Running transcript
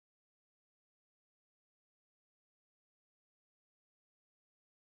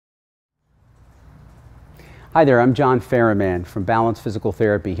Hi there, I'm John Farraman from Balance Physical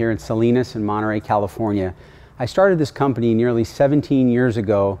Therapy here in Salinas in Monterey, California. I started this company nearly 17 years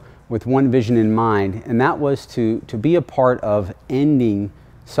ago with one vision in mind, and that was to be a part of ending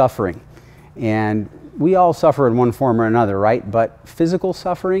suffering. And we all suffer in one form or another, right? But physical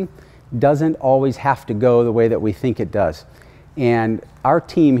suffering doesn't always have to go the way that we think it does. And our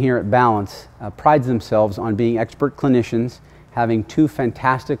team here at Balance prides themselves on being expert clinicians, having two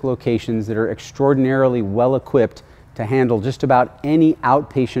fantastic locations that are extraordinarily well equipped to handle just about any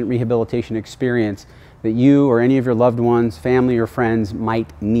outpatient rehabilitation experience that you or any of your loved ones, family or friends might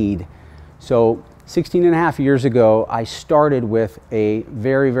need. So 16 and a half years ago, I started with a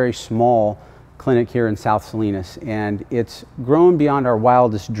very, very small clinic here in South Salinas, and it's grown beyond our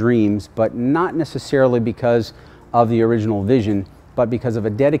wildest dreams, but not necessarily because of the original vision, but because of a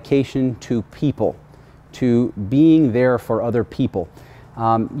dedication to people, to being there for other people.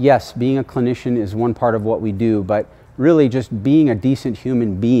 Yes, being a clinician is one part of what we do, but really just being a decent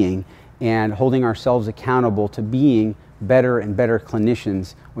human being and holding ourselves accountable to being better and better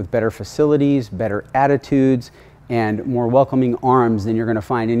clinicians with better facilities, better attitudes, and more welcoming arms than you're going to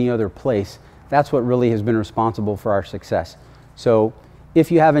find any other place. That's what really has been responsible for our success. So if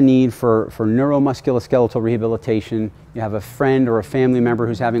you have a need for neuromusculoskeletal rehabilitation, you have a friend or a family member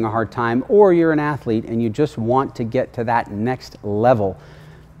who's having a hard time, or you're an athlete and you just want to get to that next level,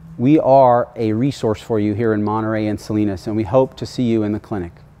 we are a resource for you here in Monterey and Salinas, and we hope to see you in the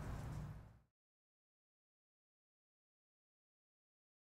clinic.